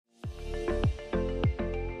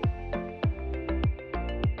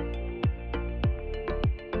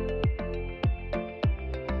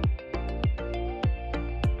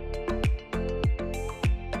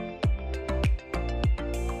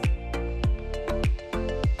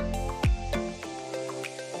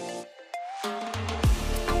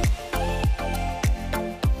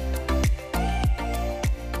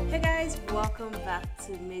back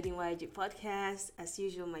to Made in YG podcast. As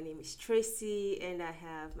usual, my name is Tracy and I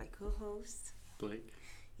have my co host. Blake.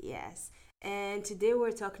 Yes. And today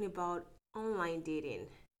we're talking about online dating.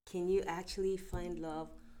 Can you actually find love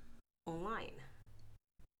online?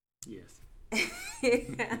 Yes.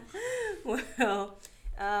 Well,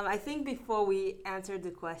 I think before we answer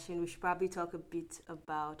the question, we should probably talk a bit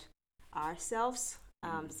about ourselves,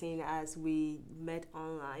 seeing as we met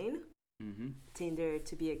online, Mm-hmm. Tinder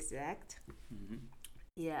to be exact. Mm-hmm.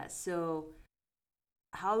 Yeah, so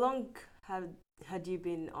how long have had you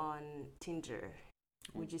been on Tinder?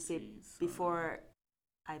 Oh, Would you say geez. before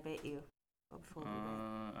I met you? Or before we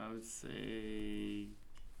met? I would say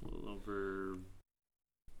a little over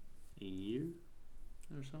a year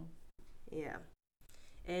or so. Yeah.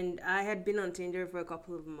 And I had been on Tinder for a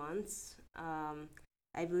couple of months.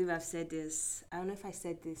 I believe I've said this. I don't know if I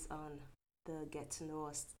said this on the Get to Know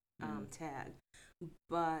Us tag,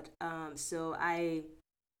 but I'm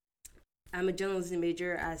a journalism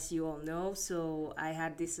major, as you all know. So I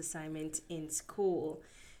had this assignment in school,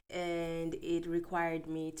 and it required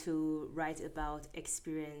me to write about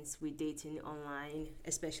experience with dating online,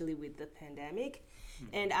 especially with the pandemic.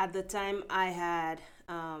 And at the time, I had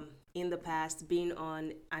in the past been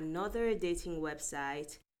on another dating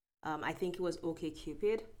website. I think it was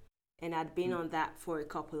OkCupid, and I'd been on that for a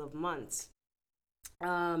couple of months.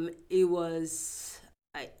 It was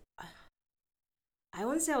I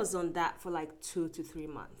want to say I was on that for like 2 to 3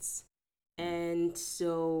 months. And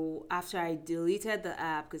so after I deleted the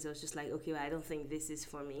app because I was just like, okay, well, I don't think this is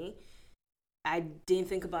for me. I didn't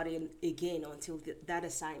think about it again until that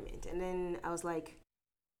assignment. And then I was like,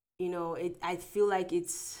 I feel like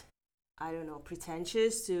it's, I don't know,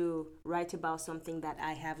 pretentious to write about something that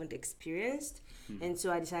I haven't experienced. Mm-hmm. And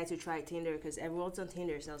so I decided to try Tinder because everyone's on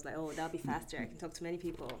Tinder. So I was like, oh, that'll be faster. I can talk to many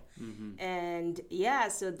people. Mm-hmm. And yeah,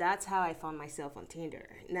 so that's how I found myself on Tinder.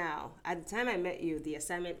 Now, at the time I met you, the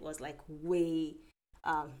assignment was like way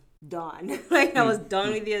done. Like I was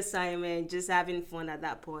done with the assignment, just having fun at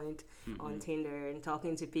that point on Tinder and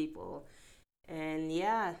talking to people. And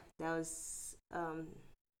yeah, that was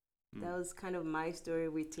kind of my story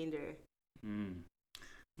with Tinder. Mm.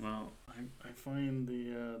 Well, I find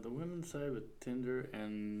the women's side with Tinder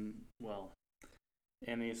and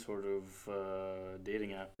any sort of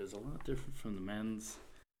dating app is a lot different from the men's.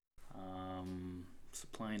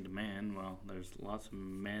 Supply and demand. Well, there's lots of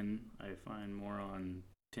men I find more on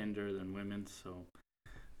Tinder than women, so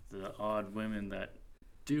the odd women that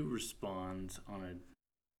do respond on a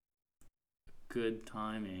good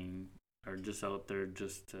timing are just out there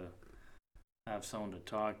just to have someone to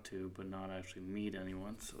talk to but not actually meet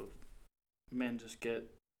anyone. So men just get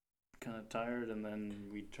kind of tired and then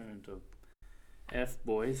we turn into F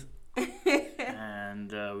boys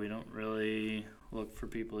and we don't really look for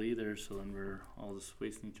people either, so then we're all just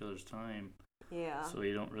wasting each other's time. Yeah. So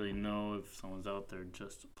you don't really know if someone's out there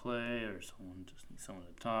just to play or someone just needs someone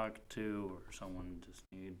to talk to or someone just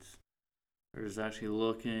needs or is actually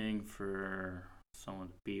looking for someone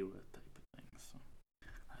to be with type of thing. So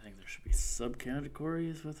I think there should be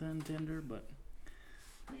subcategories within Tinder, but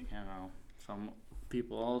some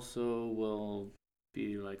people also will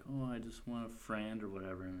be like, oh, I just want a friend or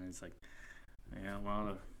whatever, and it's like, yeah, well,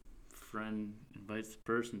 a friend invites the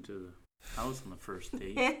person to the house on the first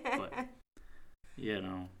date, but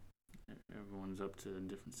everyone's up to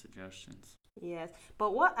different suggestions. Yes,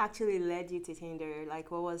 but what actually led you to Tinder? Like,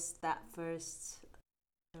 what was that first,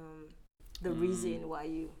 the reason why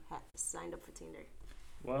you had signed up for Tinder?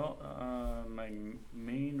 Well, my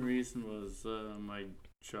main reason was my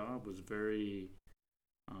job was very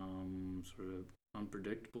sort of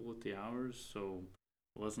unpredictable with the hours, so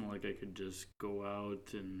it wasn't like I could just go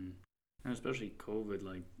out and especially COVID,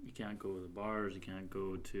 like you can't go to the bars, you can't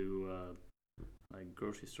go to like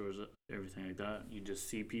grocery stores, everything like that. You just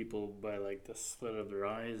see people by like the slit of their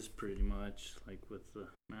eyes pretty much, like with the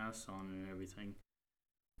masks on and everything.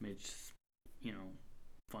 Makes,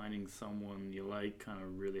 finding someone you like kind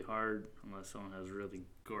of really hard unless someone has really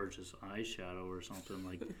gorgeous eyeshadow or something.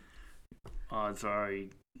 Like odds are you're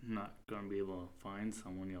not going to be able to find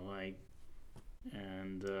someone you like.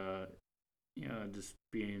 And just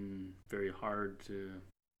being very hard to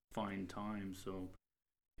find time. So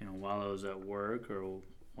while I was at work or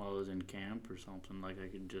while I was in camp or something, like I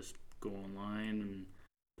could just go online and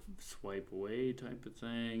swipe away type of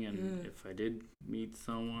thing. And if I did meet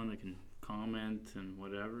someone, I can comment and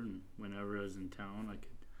whatever. And whenever I was in town, I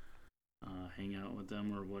could hang out with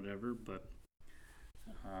them or whatever. But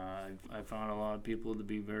I found a lot of people to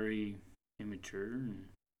be very immature and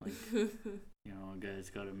like, a guy's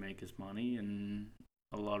got to make his money, and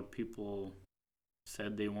a lot of people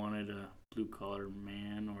said they wanted a blue collar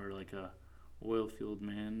man or like a oil field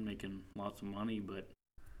man making lots of money, but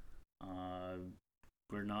uh,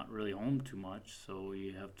 we're not really home too much, so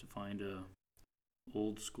you have to find a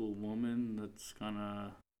old school woman that's kind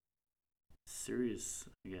of serious,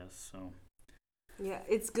 I guess. So Yeah,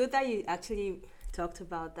 it's good that you actually talked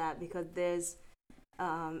about that because there's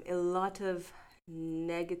a lot of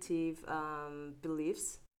negative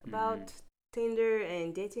beliefs about Tinder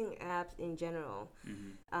and dating apps in general.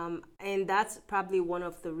 And that's probably one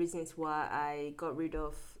of the reasons why I got rid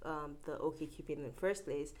of the OkCupid in the first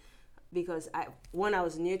place. Because I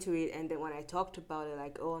was new to it, and then when I talked about it,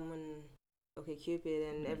 like, oh, I'm on OkCupid,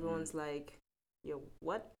 and everyone's like, yo,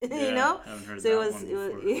 what? yeah, you know? I haven't heard So that one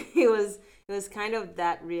before. it was kind of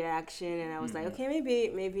that reaction, and I was like, okay,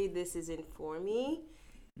 maybe this isn't for me.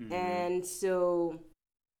 And so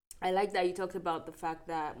I like that you talked about the fact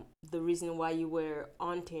that the reason why you were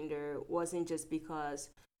on Tinder wasn't just because,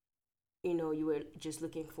 you were just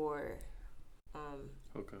looking for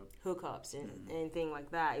hookups and anything like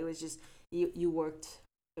that. It was just you worked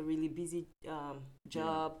a really busy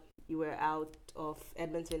job. You were out of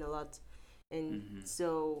Edmonton a lot, and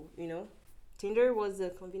so Tinder was a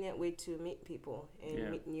convenient way to meet people and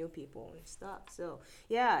meet new people and stuff. So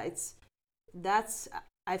yeah,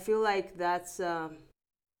 I feel like that's a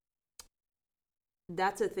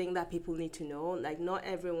thing that people need to know. Like, not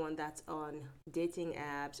everyone that's on dating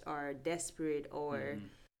apps are desperate or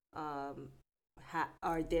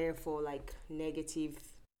are there for like negative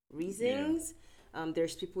reasons.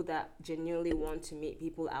 There's people that genuinely want to meet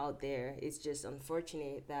people out there. It's just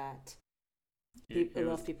unfortunate that a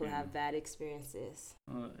lot of people have bad experiences.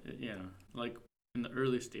 Like in the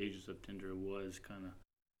early stages of Tinder, it was kind of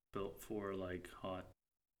built for like hot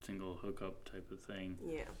single hookup type of thing.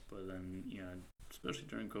 Yeah. But then, especially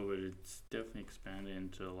during COVID, it's definitely expanded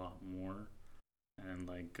into a lot more. And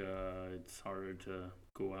like it's harder to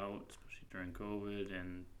go out, especially during COVID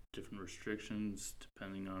and different restrictions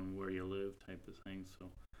depending on where you live type of thing.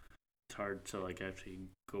 So it's hard to like actually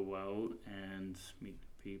go out and meet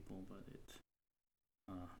people, but it's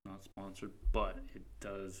not sponsored, but it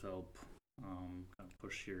does help kind of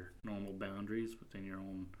push your normal boundaries within your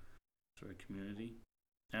own sort of community.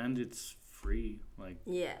 And it's free. Like,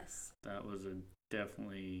 yes, that was a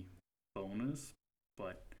definitely bonus,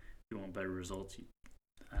 but if you want better results, you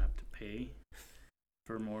have to pay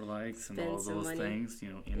for more likes and all those money. Things,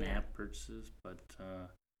 in-app purchases. But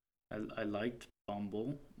I liked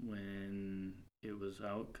Bumble when it was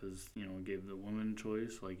out because, it gave the woman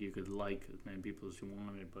choice. Like, you could like as many people as you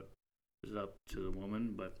wanted, but it was up to the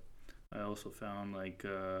woman. But I also found, like,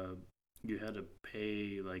 you had to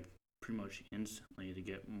pay, like, pretty much instantly to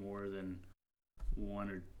get more than 1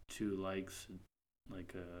 or 2 likes,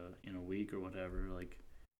 like, in a week or whatever. Like,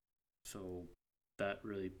 so that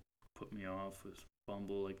really put me off with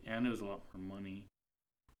Bumble. Like, and it was a lot more money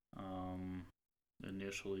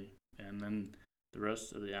initially. And then the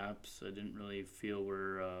rest of the apps I didn't really feel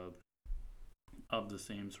were of the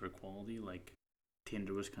same sort of quality. Like,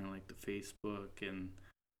 Tinder was kind of like the Facebook, and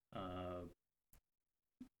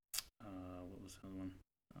what was the other one?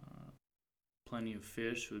 Plenty of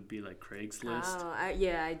Fish would be like Craigslist. Oh, I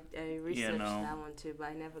researched that one too, but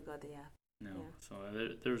I never got the app. No, so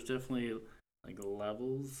there's definitely like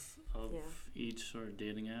levels of each sort of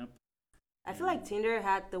dating app. I feel like Tinder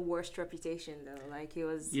had the worst reputation though. Like, it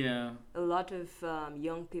was a lot of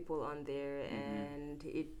young people on there, and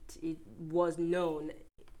it was known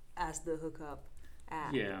as the hookup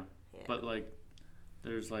app. Yeah, but like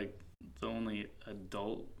there's like the only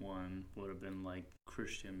adult one would have been like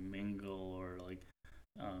Christian Mingle or like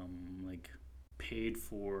paid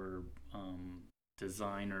for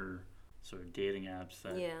designer sort of dating apps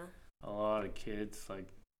that a lot of kids like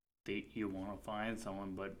you want to find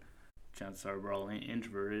someone, but chances are we're all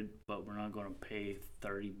introverted, but we're not going to pay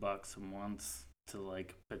 $30 a month to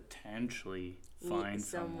like potentially find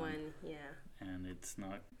someone. And it's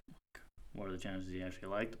not, what are the chances you actually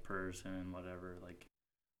like the person and whatever, like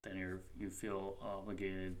then you feel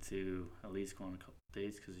obligated to at least go on a couple of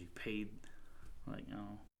dates because you paid, like,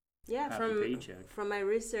 half a paycheck. From my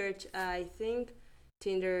research, I think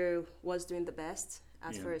Tinder was doing the best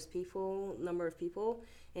as far as number of people,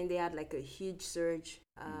 and they had like a huge surge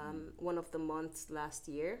one of the months last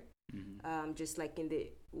year, just like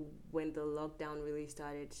when the lockdown really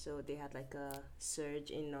started. So they had like a surge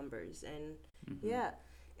in numbers, and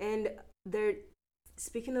and they're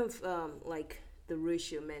speaking of like the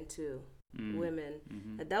ratio men to women,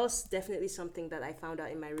 that was definitely something that I found out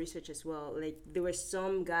in my research as well. Like, there were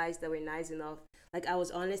some guys that were nice enough, like I was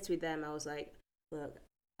honest with them. I was like, look,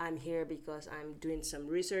 I'm here because I'm doing some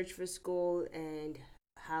research for school, and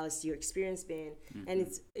how's your experience been? And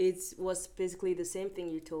it's was basically the same thing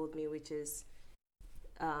you told me, which is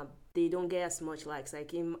they don't get as much likes.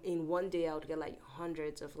 Like in one day, I would get like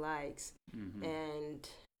hundreds of likes, and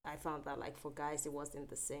I found that like for guys, it wasn't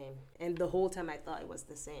the same. And the whole time, I thought it was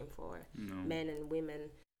the same for No. men and women.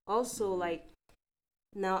 Also, like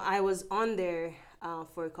now I was on there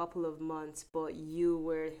for a couple of months, but you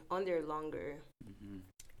were on there longer.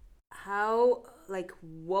 How, like,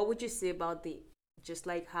 what would you say about the just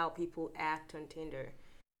like how people act on Tinder?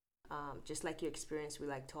 Just like your experience with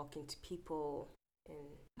like talking to people, and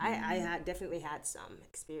I had definitely had some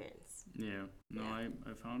experience. Yeah. No, Yeah.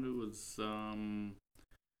 I found it was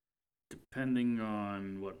depending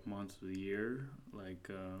on what month of the year, like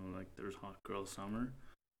there's hot girl summer,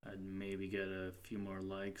 I'd maybe get a few more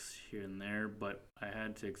likes here and there, but I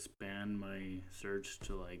had to expand my search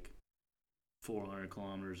to like 400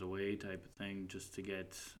 kilometers away type of thing just to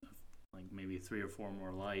get like maybe 3 or 4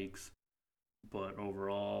 more likes. But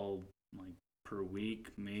overall, like per week,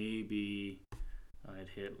 maybe I'd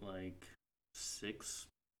hit like 6,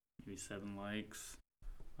 maybe 7 likes,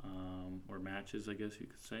 or matches, I guess you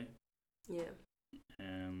could say. Yeah.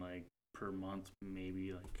 And like per month,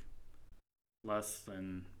 maybe like less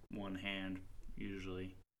than one hand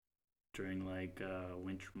usually during like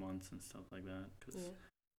winter months and stuff like that, because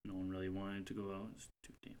no one really wanted to go out. It's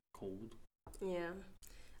too damn cold. Yeah.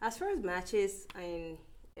 As far as matches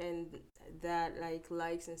and that like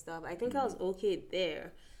likes and stuff, I think I was okay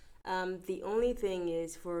there. The only thing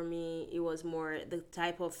is for me, it was more the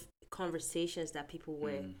type of conversations that people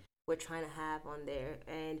were trying to have on there.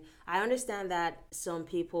 And I understand that some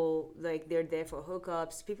people like they're there for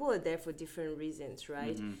hookups. People are there for different reasons,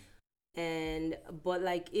 right? And but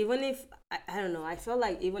like even if I don't know, I felt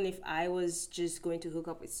like even if I was just going to hook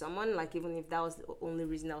up with someone, like even if that was the only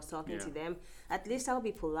reason I was talking to them, at least I'll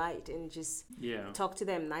be polite and just talk to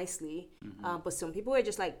them nicely. But some people were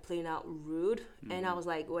just like plain out rude, and I was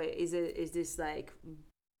like, wait, is this like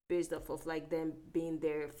based off of like them being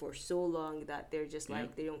there for so long that they're just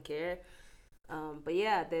like they don't care? But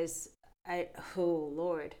yeah, oh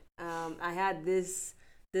Lord, I had this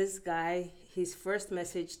guy, his first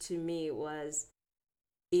message to me was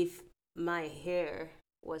if my hair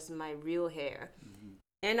was my real hair.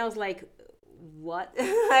 And I was like, what?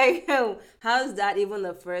 Like, how's that even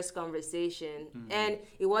the first conversation? And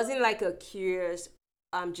it wasn't like a curious,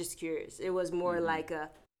 I'm just curious. It was more like a,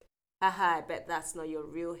 haha, I bet that's not your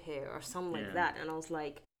real hair or something like that. And I was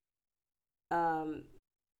like,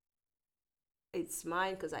 it's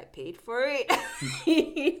mine because I paid for it,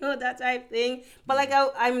 that type thing. But like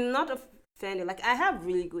I'm not offended. Like I have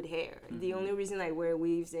really good hair. The only reason I wear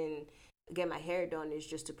weaves and get my hair done is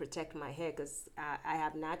just to protect my hair because I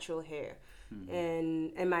have natural hair,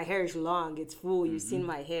 and my hair is long. It's full. You've seen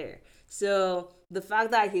my hair. So the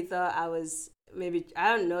fact that he thought I was maybe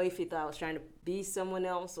I don't know if he thought I was trying to be someone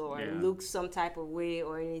else or look some type of way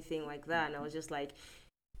or anything like that, and I was just like,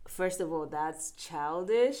 first of all, that's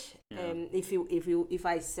childish. And if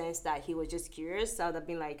I sensed that he was just curious, I would have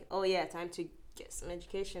been like, oh yeah, time to get some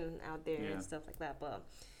education out there and stuff like that. But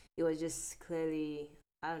it was just clearly,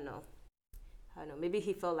 I don't know. Maybe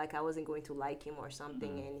he felt like I wasn't going to like him or something,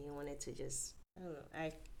 and he wanted to just, I don't know.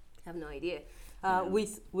 I have no idea.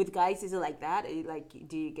 With guys, is it like that? Like,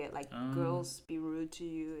 do you get like girls be rude to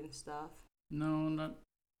you and stuff? No,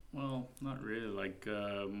 not really. Like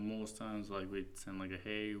most times, like we'd send like a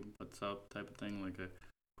 "Hey, what's up" type of thing, like a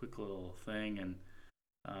quick little thing,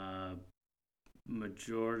 and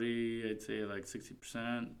majority, I'd say like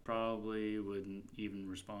 60% probably wouldn't even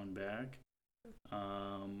respond back,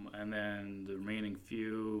 and then the remaining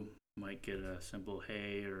few might get a simple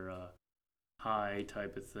 "Hey" or a "Hi"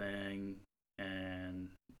 type of thing, and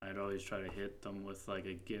I'd always try to hit them with like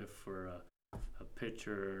a GIF or a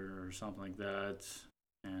picture or something like that.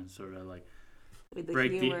 And sort of like with the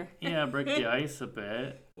break humor. break the ice a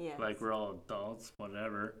bit. Yeah. Like we're all adults,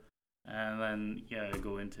 whatever. And then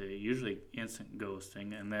go into usually instant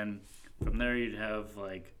ghosting, and then from there you'd have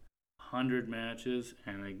like 100 matches,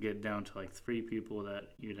 and it get down to like 3 people that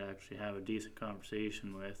you'd actually have a decent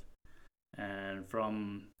conversation with, and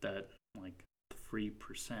from that like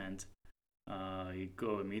 3%, you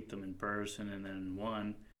go and meet them in person, and then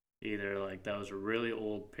one either like that was a really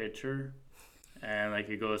old picture. And like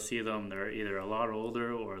you go see them, they're either a lot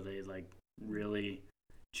older or they like really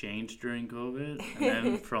changed during COVID. And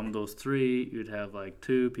then from those 3, you'd have like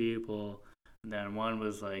 2 people, and then one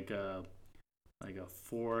was like a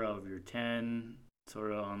 4 out of your 10,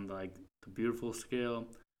 sort of on like the beautiful scale.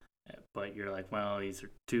 But you're like, well, these are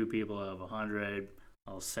 2 people out of 100.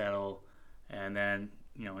 I'll settle. And then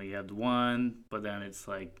you have the one, but then it's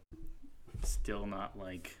like still not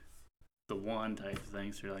like the one type of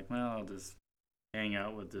thing. So you're like, well, I'll just hang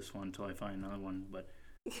out with this one until I find another one. But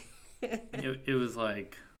it was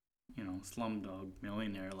like, Slumdog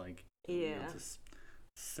Millionaire, like, Yeah. just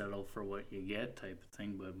settle for what you get type of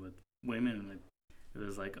thing. But with women, like, it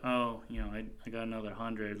was like, oh, I got another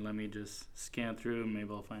 100. Let me just scan through, and maybe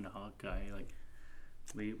I'll find a hot guy. Like,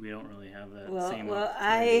 we don't really have that same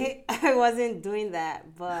opportunity. I wasn't doing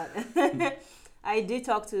that, but I did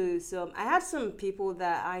talk to some. I had some people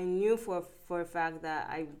that I knew for a fact that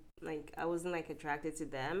I wasn't like attracted to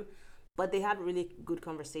them, but they had really good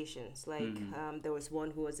conversations. Like there was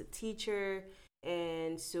one who was a teacher,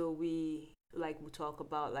 and so we talk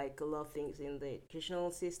about like a lot of things in the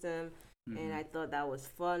educational system. And I thought that was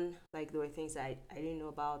fun. Like there were things I didn't know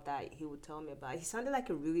about that he would tell me about. He sounded like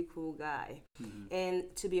a really cool guy.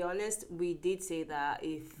 And to be honest, we did say that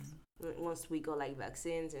if once we got like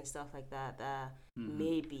vaccines and stuff like that, that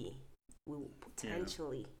maybe we will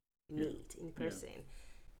potentially meet in person.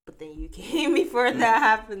 But then you came before that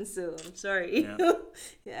happened, so I'm sorry. I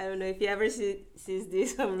don't know if he ever sees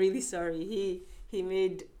this. I'm really sorry. He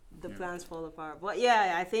made the plans fall apart. But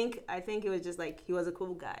yeah, I think it was just like he was a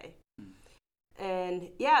cool guy. And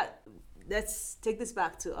yeah, let's take this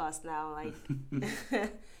back to us now. Like,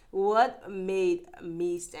 what made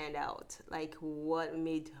me stand out? Like, what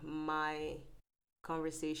made my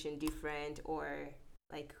conversation different, or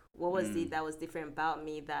like, what was it that was different about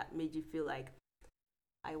me that made you feel like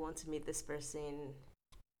I want to meet this person?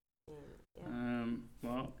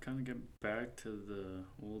 Well, kind of get back to the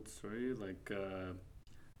old story. Like,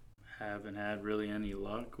 haven't had really any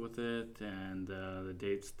luck with it, and the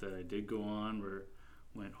dates that I did go on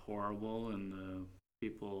went horrible, and the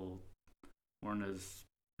people weren't as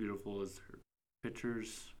beautiful as their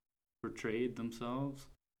pictures portrayed themselves,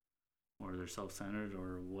 or they're self-centered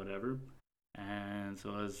or whatever. And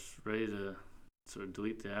so I was ready to sort of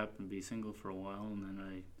delete the app and be single for a while, and then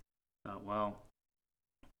I thought, well,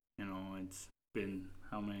 it's been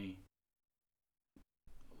how many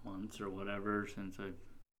months or whatever since I've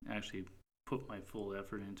actually put my full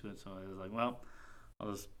effort into it. So I was like, well,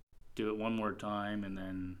 I'll just do it one more time, and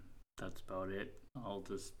then that's about it. I'll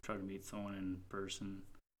just try to meet someone in person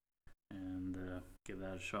and give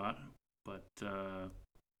that a shot. But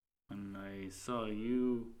when I saw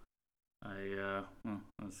you, I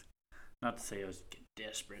was not to say I was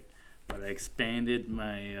desperate, but I expanded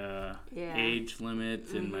my age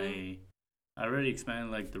limit and I already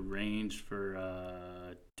expanded like the range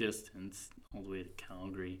for distance all the way to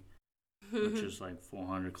Calgary, which is like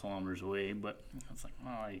 400 kilometers away. But I was like,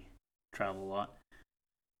 well, I travel a lot,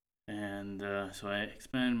 and so I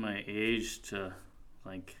expanded my age to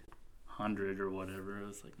like 100 or whatever. I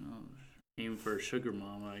was like, no, aim for a sugar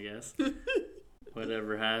mama, I guess.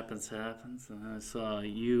 Whatever happens, happens. And I saw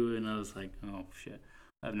you, and I was like, oh shit,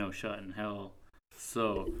 I have no shot in hell.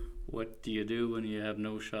 So what do you do when you have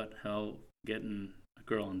no shot in hell getting a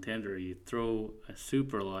girl on Tinder? You throw a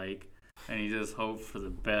super like, and you just hope for the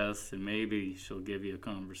best, and maybe she'll give you a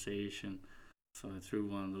conversation. So I threw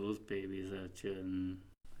one of those babies at you, and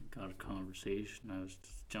I got a conversation. I was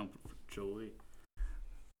just jumping for joy.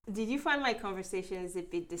 Did you find my conversations a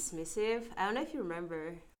bit dismissive? I don't know if you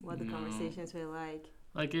remember what the conversations were like.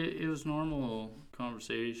 Like it was normal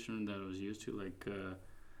conversation that I was used to. Like, it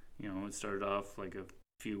started off like a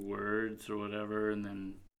few words or whatever, and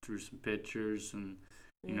then through some pictures, and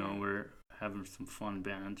we're having some fun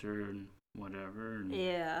banter and whatever. And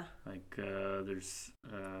like there's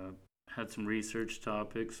had some research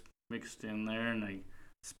topics mixed in there, and I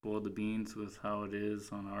spoiled the beans with how it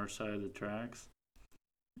is on our side of the tracks,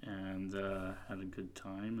 and had a good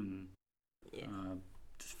time, and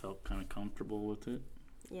just felt kind of comfortable with it.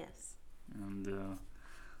 Yes. And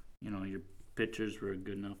your pictures were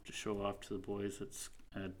good enough to show off to the boys at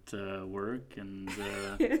work, and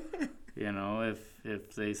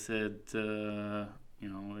if they said how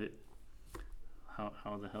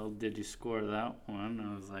the hell did you score that one,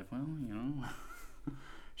 I was like, well,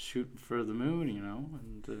 shooting for the moon,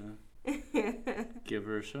 and give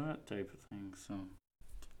her a shot type of thing. So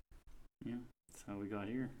yeah, that's how we got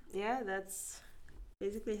here. Yeah, that's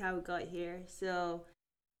basically how we got here. So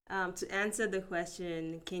to answer the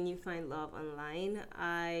question, can you find love online?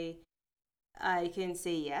 I can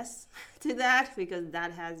say yes to that, because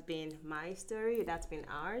that has been my story. That's been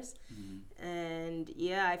ours. And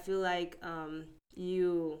yeah, I feel like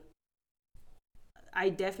I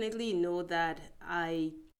definitely know that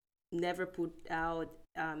I never put out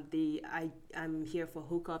I'm here for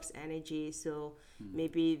hookups energy. So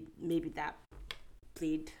maybe that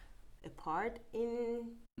played a part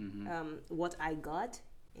in what I got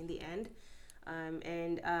in the end.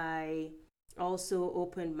 And I also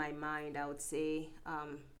opened my mind, I would say,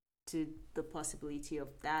 to the possibility of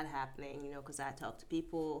that happening, because I talked to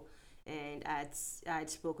people and I'd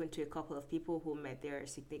spoken to a couple of people who met their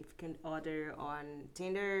significant other on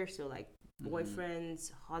Tinder, so like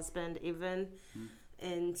boyfriends, husband even.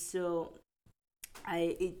 And so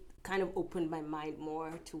it kind of opened my mind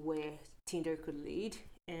more to where Tinder could lead,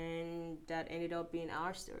 and that ended up being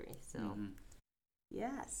our story. So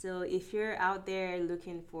yeah, so if you're out there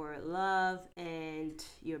looking for love and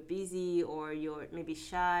you're busy or you're maybe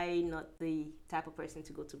shy, not the type of person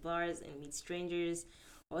to go to bars and meet strangers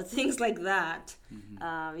or things like that,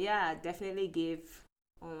 yeah, definitely give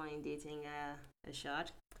online dating a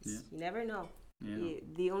shot. Yeah. You never know. Yeah.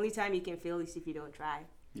 The only time you can fail is if you don't try.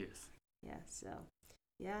 Yes. Yeah, so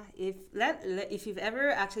yeah, if you've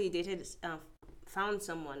ever actually dated, found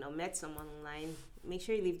someone or met someone online, make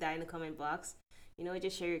sure you leave that in the comment box.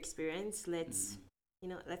 Just share your experience. Let's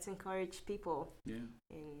encourage people. Yeah.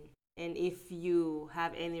 And if you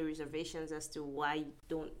have any reservations as to why you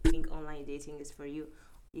don't think online dating is for you,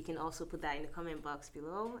 you can also put that in the comment box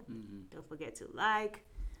below. Don't forget to like,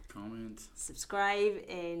 comment, subscribe,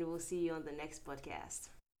 and we'll see you on the next podcast.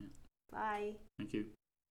 Yeah. Bye. Thank you.